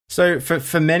So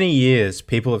for many years,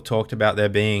 people have talked about there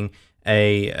being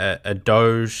a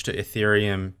Doge to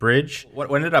Ethereum bridge. What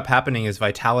ended up happening is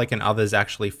Vitalik and others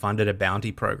actually funded a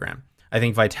bounty program. I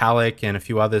think Vitalik and a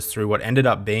few others through what ended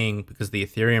up being, because the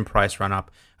Ethereum price run up,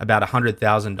 about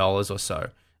 $100,000 or so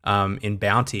in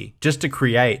bounty, just to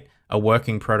create a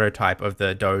working prototype of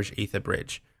the Doge Ether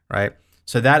bridge, right?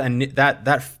 So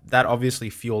that obviously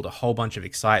fueled a whole bunch of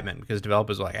excitement, because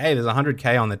developers were like, hey, there's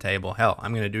 100K on the table. Hell,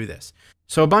 I'm going to do this.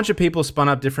 So a bunch of people spun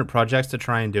up different projects to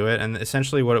try and do it. And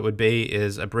essentially what it would be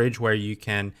is a bridge where you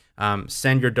can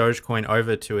send your Dogecoin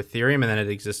over to Ethereum, and then it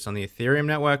exists on the Ethereum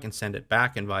network, and send it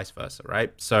back, and vice versa,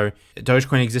 right? So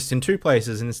Dogecoin exists in two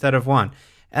places instead of one.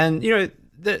 And, you know,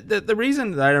 the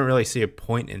reason that I don't really see a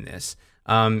point in this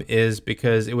is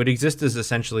because it would exist as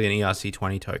essentially an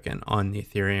ERC20 token on the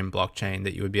Ethereum blockchain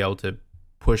that you would be able to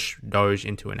push Doge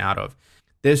into and out of.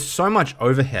 There's so much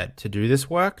overhead to do this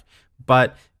work,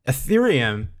 but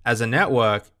Ethereum as a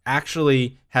network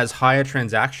actually has higher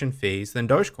transaction fees than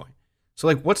Dogecoin. So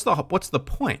like, what's the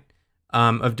point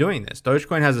of doing this?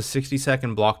 Dogecoin has a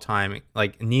 60-second block time,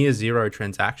 like near zero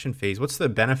transaction fees. What's the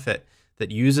benefit that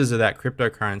users of that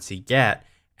cryptocurrency get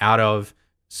out of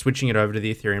switching it over to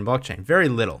the Ethereum blockchain? Very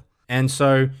little. And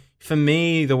so for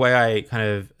me, the way I kind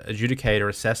of adjudicate or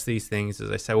assess these things is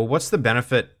I say, well, what's the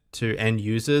benefit to end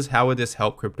users? How would this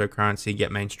help cryptocurrency get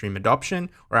mainstream adoption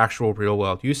or actual real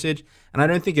world usage? And I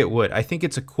don't think it would. I think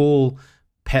it's a cool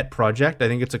pet project. I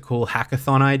think it's a cool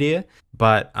hackathon idea,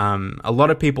 but a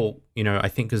lot of people, you know, I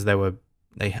think because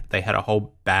they had a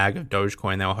whole bag of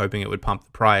Dogecoin, they were hoping it would pump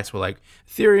the price. We're like,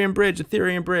 Ethereum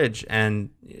bridge, and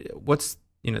what's,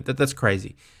 you know, that's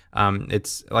crazy.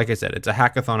 It's, like I said, it's a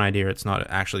hackathon idea. It's not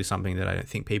actually something that I don't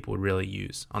think people would really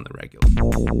use on the regular.